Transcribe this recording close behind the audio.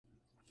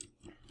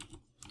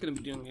gonna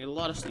be doing a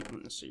lot of sleeping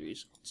in this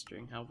series,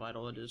 considering how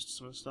vital it is to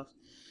some of the stuff.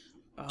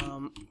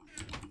 I'm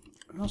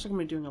also gonna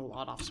be doing a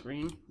lot off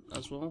screen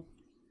as well,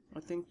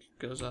 I think,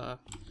 because don't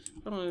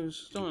always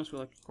feel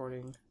like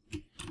recording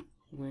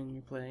when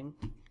you're playing.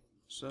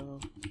 So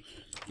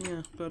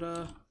yeah, but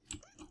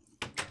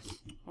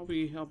I'll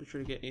be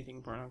sure to get anything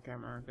important on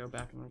camera, go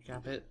back and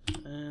recap it,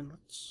 and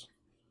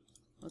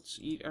let's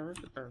eat our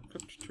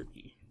cooked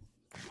turkey.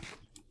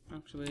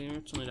 Actually,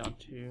 it's only down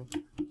to.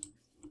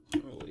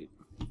 Oh wait.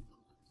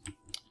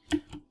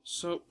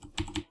 So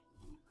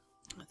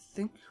I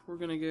think we're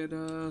gonna get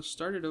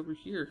started over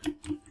here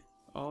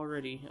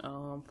already.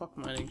 Fuck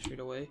mining straight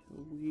away.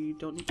 We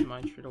don't need to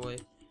mine straight away.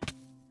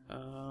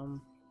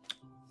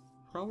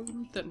 Probably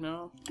need that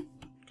now.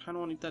 Kinda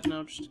wanna eat that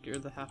now just to get rid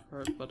of the half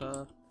heart, but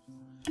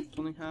it's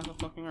only half a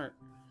fucking heart.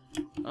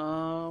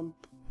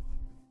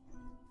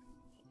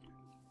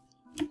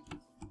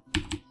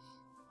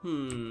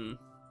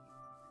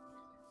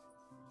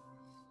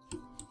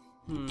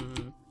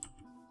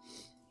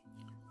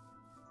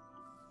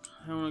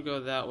 I want to go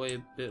that way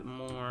a bit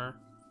more.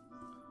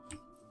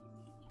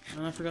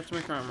 And I forgot to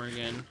make armor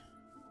again.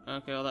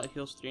 Okay, well that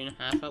heals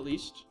 3.5 at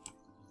least.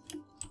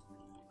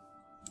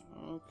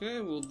 Okay,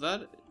 well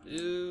that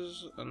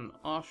is an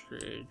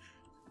ostrich.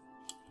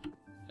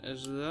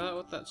 Is that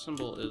what that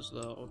symbol is,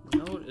 though?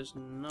 No, it is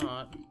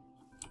not.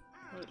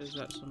 What is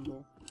that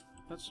symbol?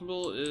 That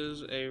symbol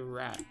is a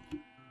rat.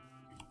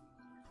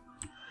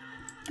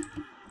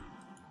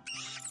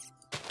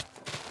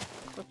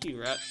 Fuck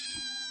you, rat.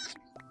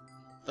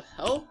 The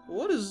hell?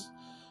 What is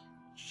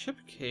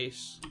chip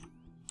case?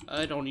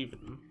 I don't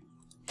even.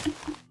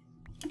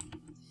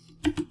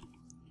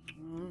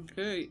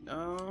 Okay,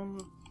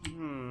 not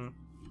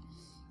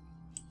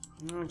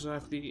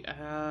exactly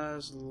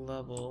as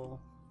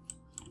level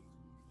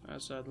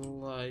as I'd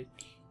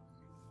like.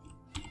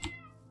 I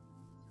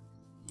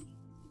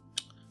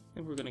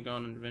think we're gonna go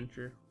on an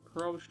adventure.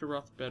 Probably should have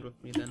brought the bed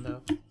with me then,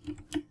 though.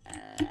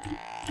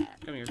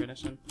 Come here,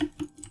 venison.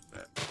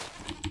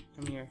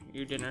 Come here,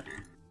 your dinner.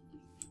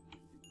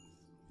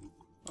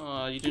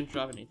 Aw, you didn't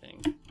drop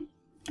anything.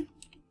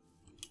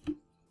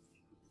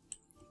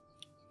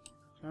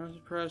 I'm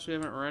surprised we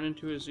haven't run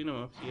into a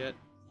xenomorph yet.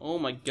 Oh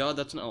my god,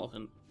 that's an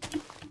elephant.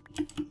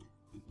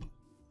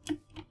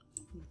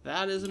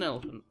 That is an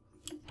elephant.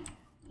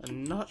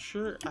 I'm not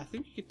sure. I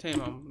think you could tame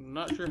them. I'm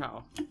not sure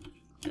how.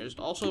 There's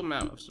also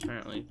mammoths,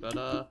 apparently, but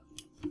we'll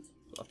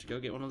have to go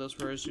get one of those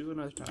for our zoo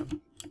another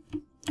time.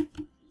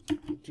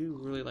 I do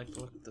really like the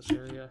look of this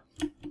area.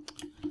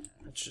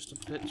 It's just a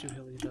bit too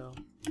hilly, though.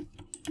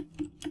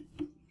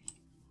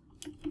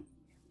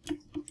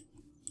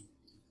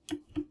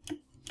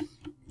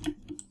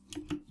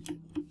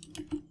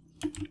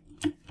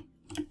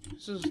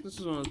 This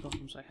is one of the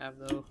problems I have,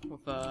 though,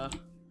 with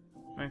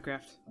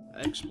Minecraft.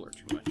 I explore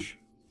too much.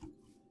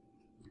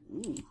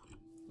 Ooh,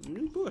 a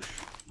new bush.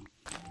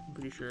 I'm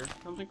pretty sure.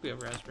 I don't think we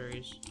have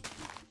raspberries.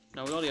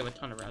 No, we already have a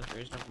ton of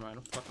raspberries. Never mind.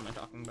 What the fuck am I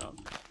talking about?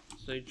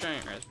 It's a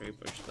giant raspberry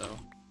bush, though.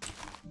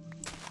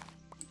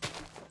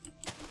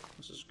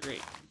 This is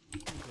great.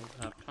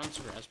 We'll have tons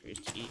of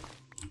raspberries to eat.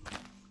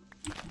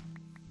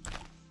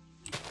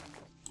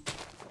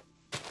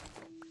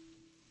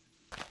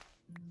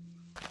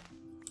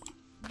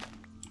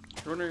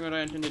 If you're wondering what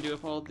I intend to do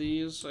with all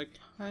these, I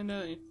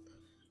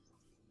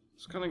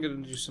was kinda gonna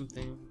do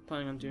something,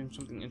 planning on doing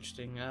something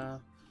interesting,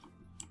 at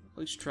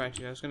least try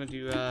to. I was gonna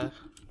do,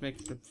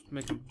 make them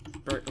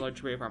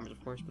large berry farmers,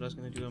 of course, but I was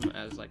gonna do them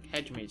as, like,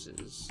 hedge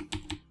mazes.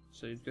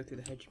 So you'd go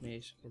through the hedge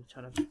maze, get a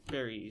ton of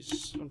berries.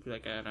 It wouldn't be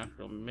like an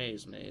actual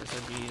maze,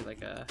 it'd be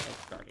like a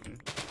hedge garden,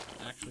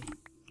 actually.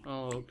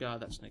 Oh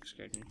god, that snake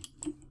scared me.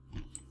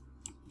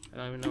 I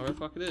don't even know where the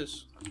fuck it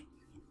is.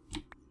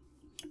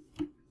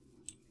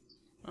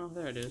 Oh,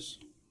 there it is.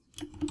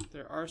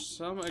 There are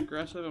some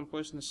aggressive and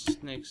poisonous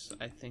snakes,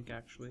 I think,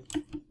 actually.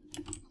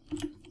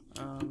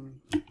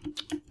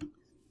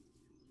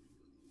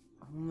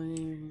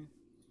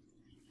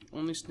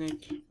 Only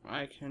snake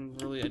I can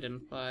really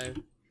identify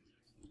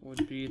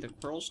would be the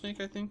coral snake,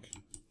 I think.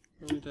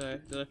 Really,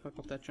 did I fuck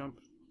up that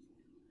jump?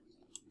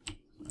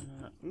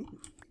 Ooh.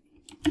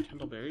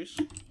 Candleberries.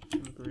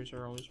 Candleberries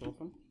are always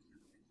welcome.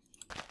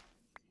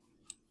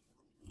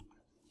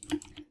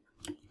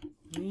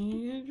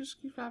 Yeah,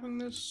 just keep having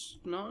this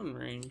not in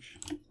range.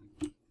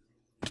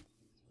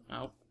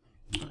 Ow.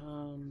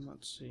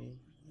 Let's see.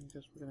 I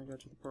guess we're gonna go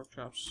to the pork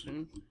chops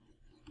soon.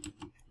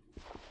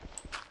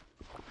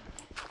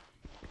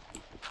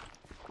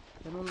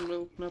 I don't want to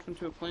open up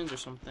into a plains or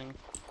something.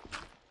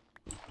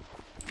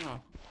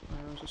 Oh,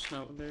 there's a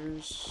snow.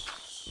 There's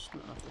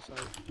snow off the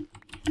side.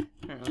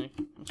 Apparently,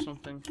 or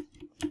something.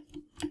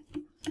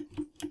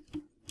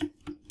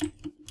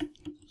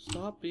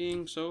 Stop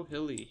being so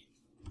hilly.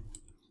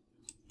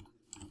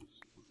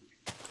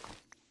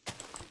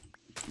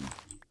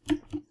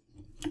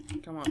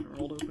 Come on,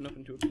 we'll open up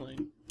into a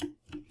plain.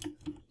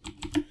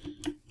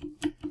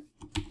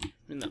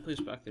 I mean, that place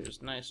back there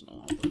is nice and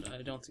all, but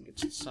I don't think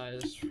it's the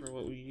size for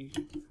what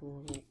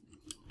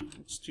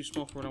it's too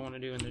small for what I want to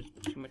do, and there's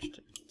too much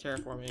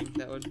terraforming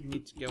that would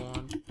need to go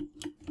on.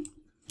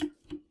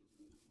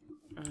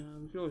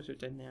 We could always do it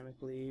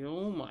dynamically.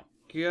 Oh my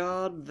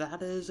god,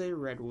 that is a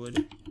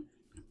redwood.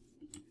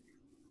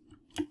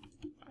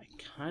 I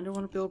kind of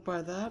want to build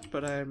by that,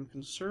 but I'm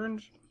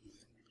concerned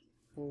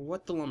for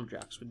what the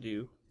lumberjacks would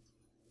do.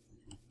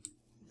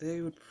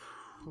 They would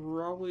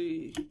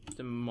probably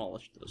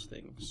demolish those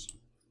things.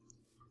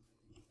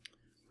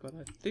 But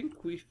I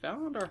think we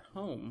found our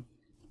home.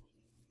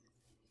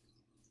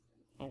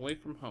 Away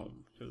from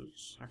home,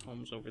 because our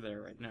home's over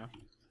there right now.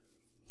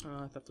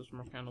 I thought those were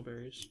more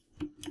candleberries.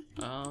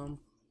 Yeah,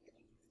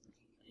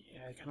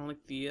 I kind of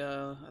like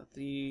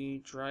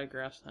the dry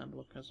grassland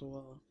look as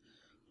well.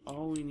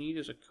 All we need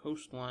is a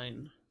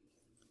coastline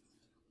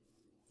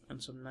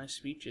and some nice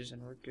beaches,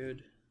 and we're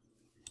good.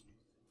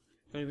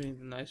 Don't even need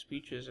the nice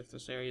beaches. If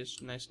this area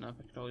is nice enough,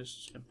 I could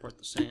always import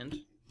the sand.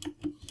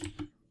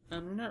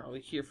 And we're not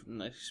really here for the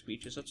nice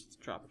beaches. That's what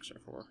the tropics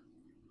are for.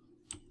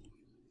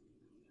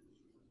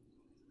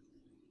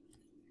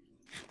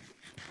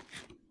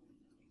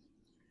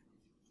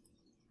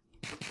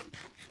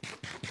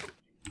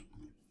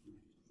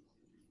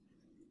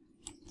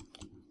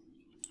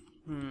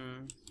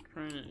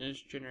 Train is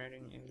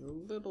generating a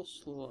little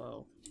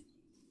slow.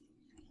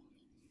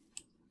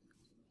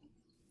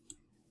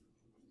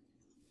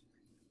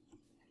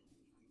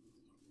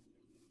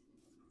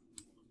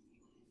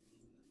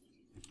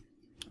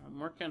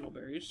 More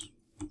candleberries.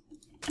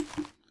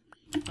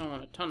 I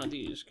want a ton of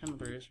these.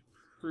 Candleberries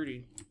are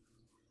pretty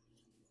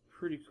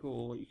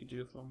cool what you could do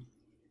with them.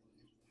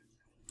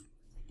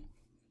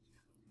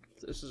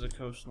 This is a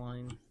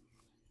coastline.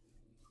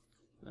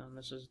 And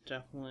this is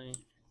definitely...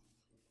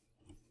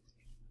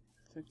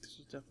 I think this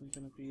is definitely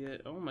gonna be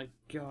it. Oh my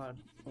god.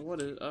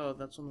 What is... Oh,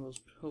 that's one of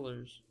those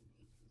pillars.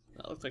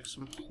 That looks like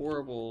some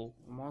horrible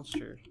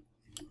monster.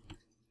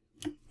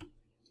 What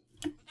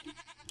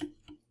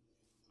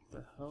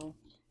the hell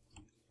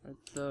are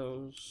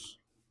those?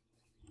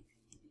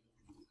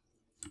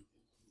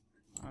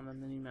 On the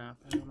mini-map.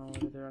 I don't know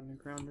whether they're on the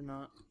ground or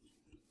not.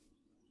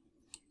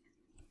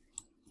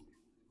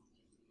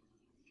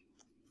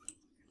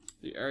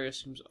 The area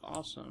seems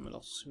awesome. It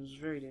also seems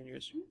very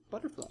dangerous. Ooh,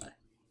 butterfly.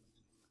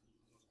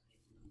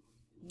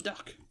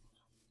 Duck.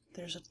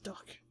 There's a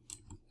duck.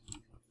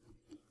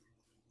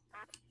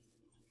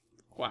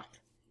 Quack.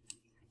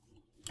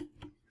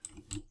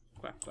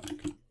 Quack, quack.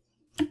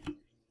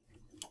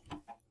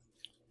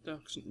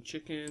 Ducks and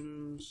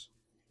chickens.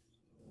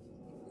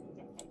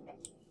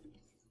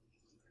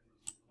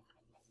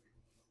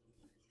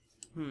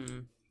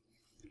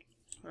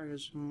 Area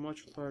is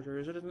much larger.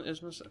 Is it in the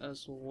isthmus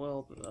as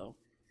well, though?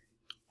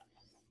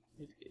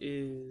 It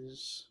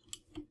is.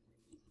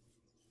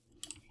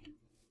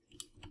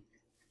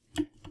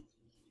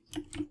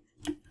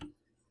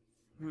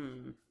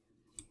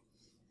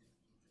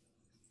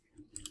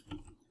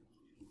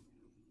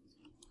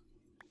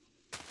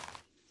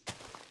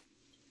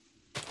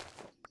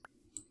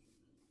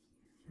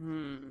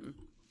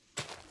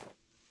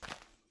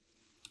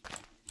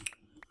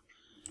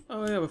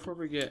 Oh yeah, before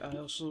we forget, I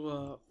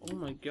also, oh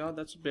my god,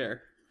 that's a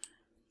bear.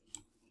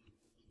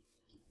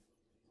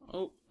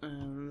 Oh,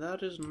 and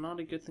that is not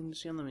a good thing to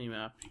see on the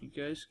minimap. You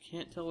guys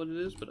can't tell what it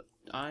is, but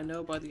I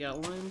know by the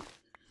outline,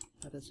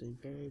 that is a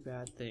very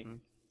bad thing.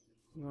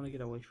 We want to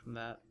get away from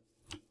that.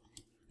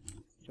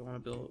 We don't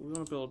want to build, we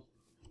want to build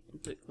a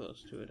bit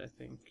close to it, I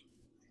think.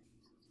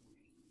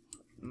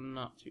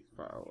 Not too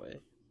far away.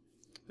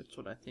 That's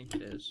what I think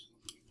it is.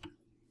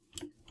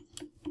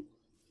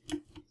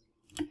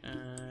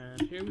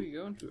 And here we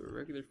go into a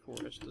regular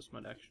forest. This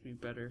might actually be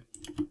better.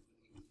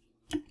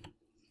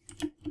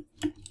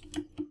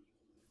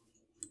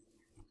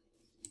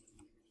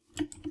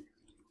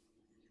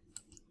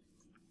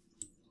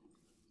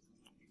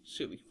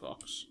 Silly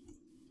fox.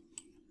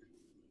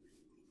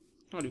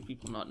 How do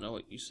people not know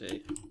what you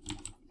say?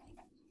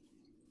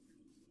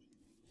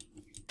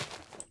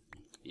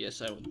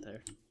 Yes, I went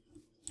there.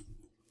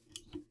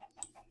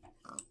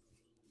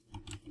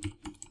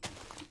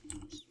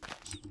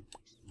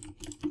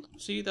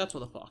 See, that's what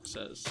the fox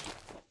says.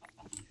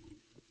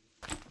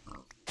 I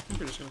think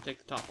we're just gonna take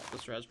the top off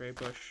this raspberry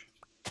bush.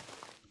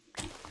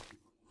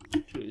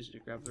 Too easy to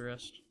grab the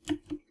rest.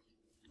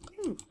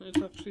 Ooh, it's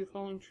actually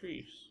falling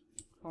trees.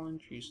 Falling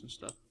trees and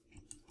stuff.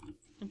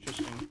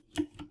 Interesting.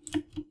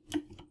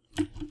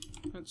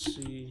 Let's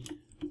see.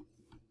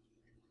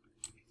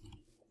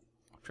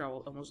 I've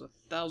traveled almost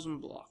 1,000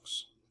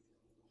 blocks.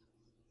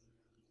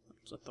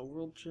 Is that the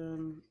world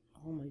gem?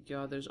 Oh my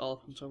god, there's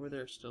elephants over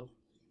there still.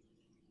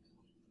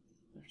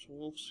 There's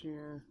wolves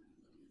here.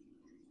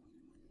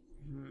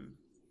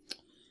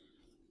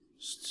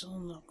 Still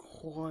not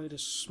quite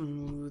as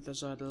smooth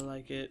as I'd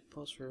like it.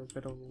 Plus we're a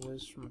bit of a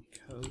ways from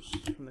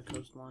the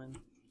coastline.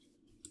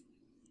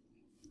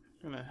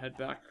 I'm gonna head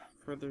back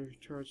further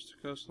towards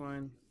the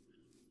coastline.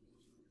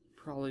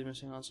 Probably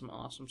missing on some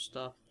awesome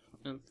stuff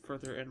and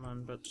further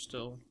inland, but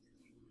still.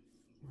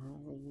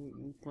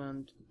 I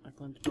plan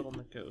to build on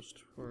the coast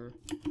for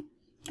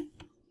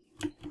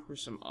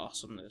some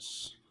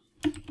awesomeness.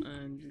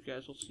 And you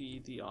guys will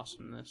see the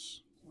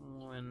awesomeness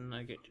when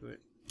I get to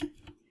it.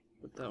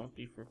 But that won't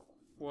be for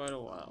quite a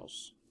while.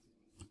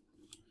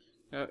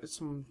 Got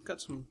some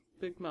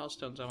big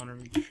milestones I want to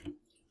reach.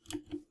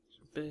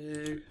 Some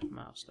big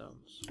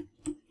milestones.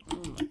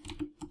 Oh my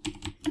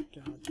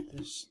god,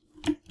 this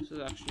is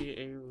actually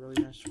a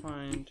really nice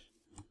find.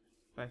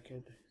 If I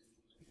could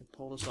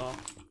pull this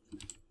off.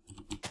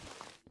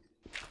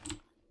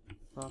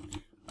 Fuck.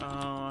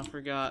 Oh, I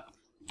forgot.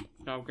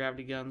 No,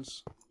 gravity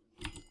guns.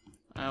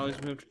 I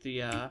always moved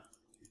the,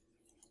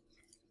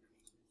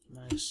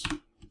 nice.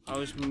 I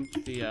always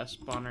moved the,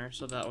 spawner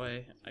so that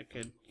way I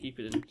could keep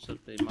it in so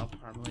that they mob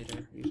harm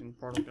later using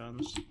portal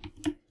guns.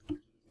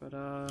 But,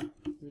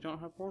 we don't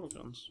have portal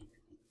guns.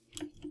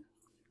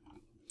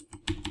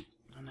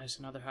 Oh, nice,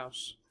 another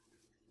house.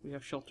 We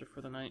have shelter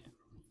for the night.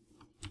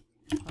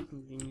 How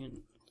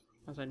convenient.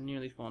 As I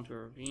nearly fall into a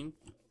ravine.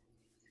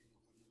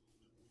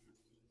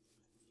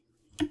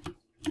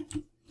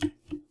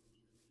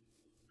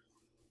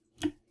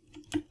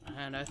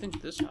 And I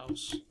think this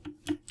house,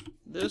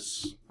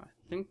 I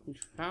think we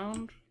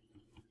found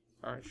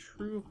our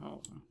true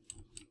home.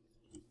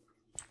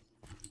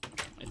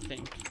 I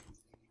think.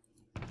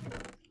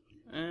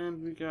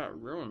 And we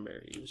got rowan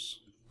berries.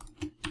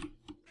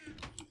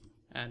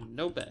 And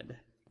no bed.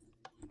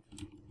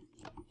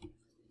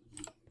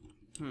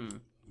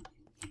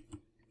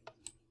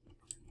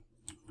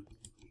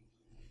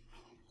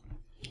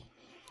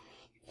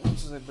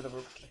 This is a bit of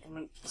a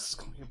predicament. This is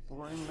gonna be a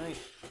boring night.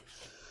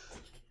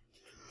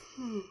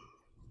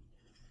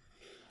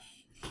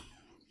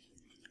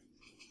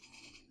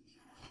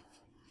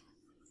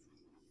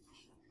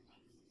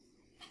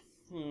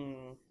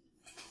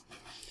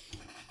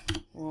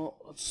 Well,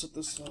 let's set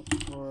this up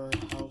for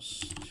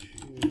house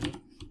 2.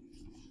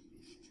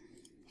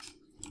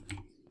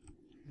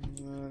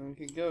 And we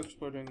could go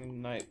explore during the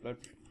night, but I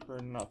prefer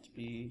not to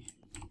be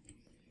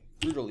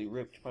brutally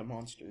ripped by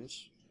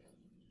monsters.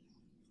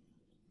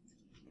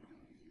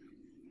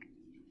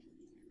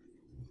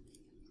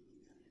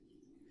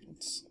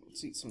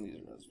 Let's eat some of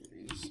these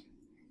raspberries.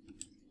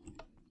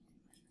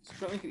 So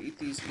currently you can eat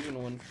these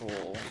even when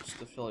full, just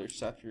to fill your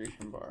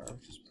saturation bar,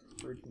 which is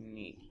pretty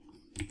neat.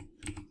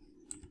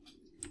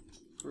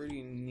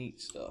 Pretty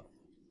neat stuff.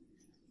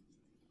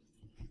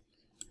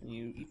 And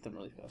you eat them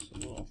really fast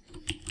as well.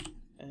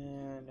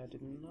 And I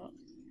did not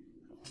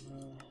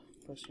want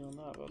to press you on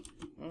that, but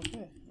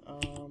okay.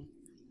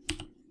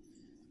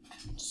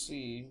 Let's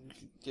see, we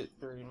could get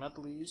berry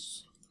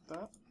medleys.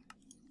 That.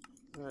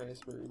 Various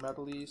berry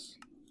medleys.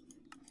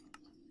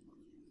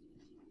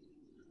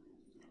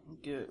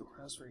 Get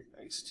raspberry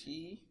iced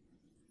tea.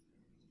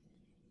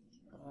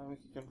 We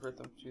can convert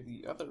them to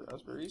the other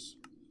raspberries.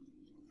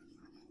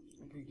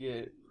 We could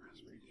get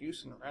raspberry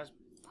juice and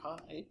raspberry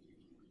pie,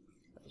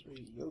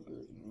 raspberry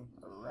yogurt, and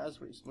a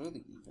raspberry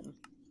smoothie even,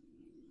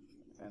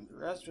 and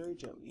raspberry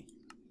jelly.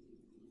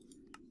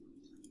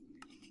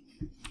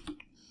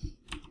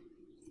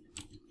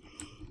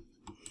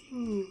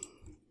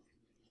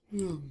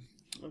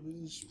 It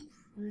is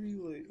pretty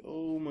late.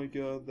 Oh my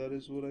god, that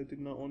is what I did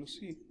not want to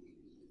see.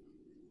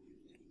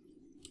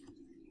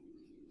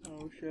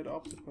 I wish I had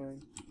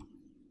Optifine.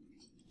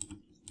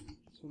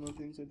 Some of the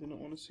things I didn't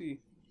want to see.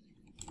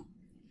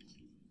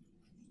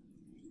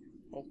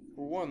 Well,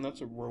 for one,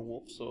 that's a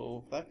werewolf,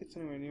 so if that gets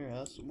anywhere near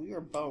us, we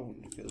are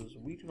boned, because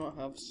we do not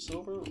have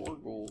silver or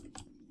gold.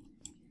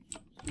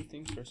 Two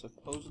things are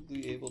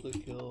supposedly able to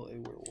kill a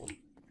werewolf.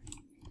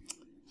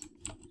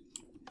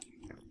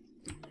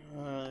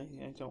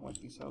 I don't like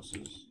these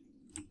houses.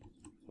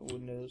 The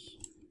windows.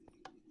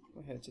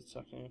 My headset's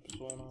sucking up as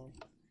well now.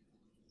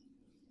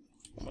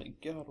 Oh my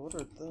god, what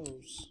are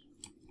those?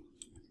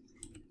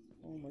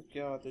 Oh my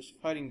god, there's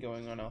fighting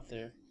going on out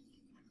there.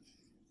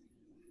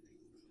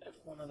 If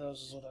one of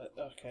those is what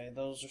I... Okay,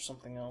 those are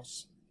something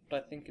else.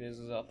 What I think it is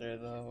out there,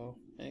 though.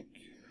 It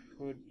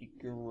could be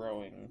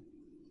growing.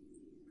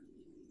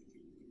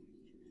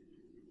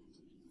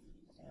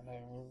 And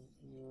I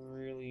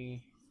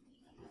really...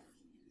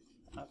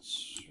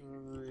 That's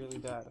really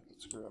bad if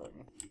it's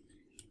growing.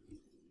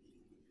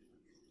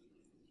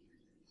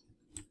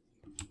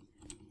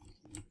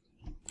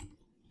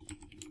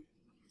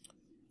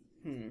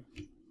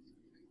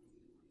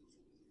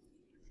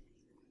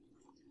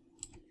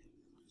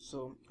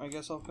 So, I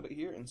guess I'll cut it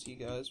here and see you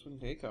guys when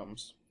day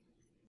comes.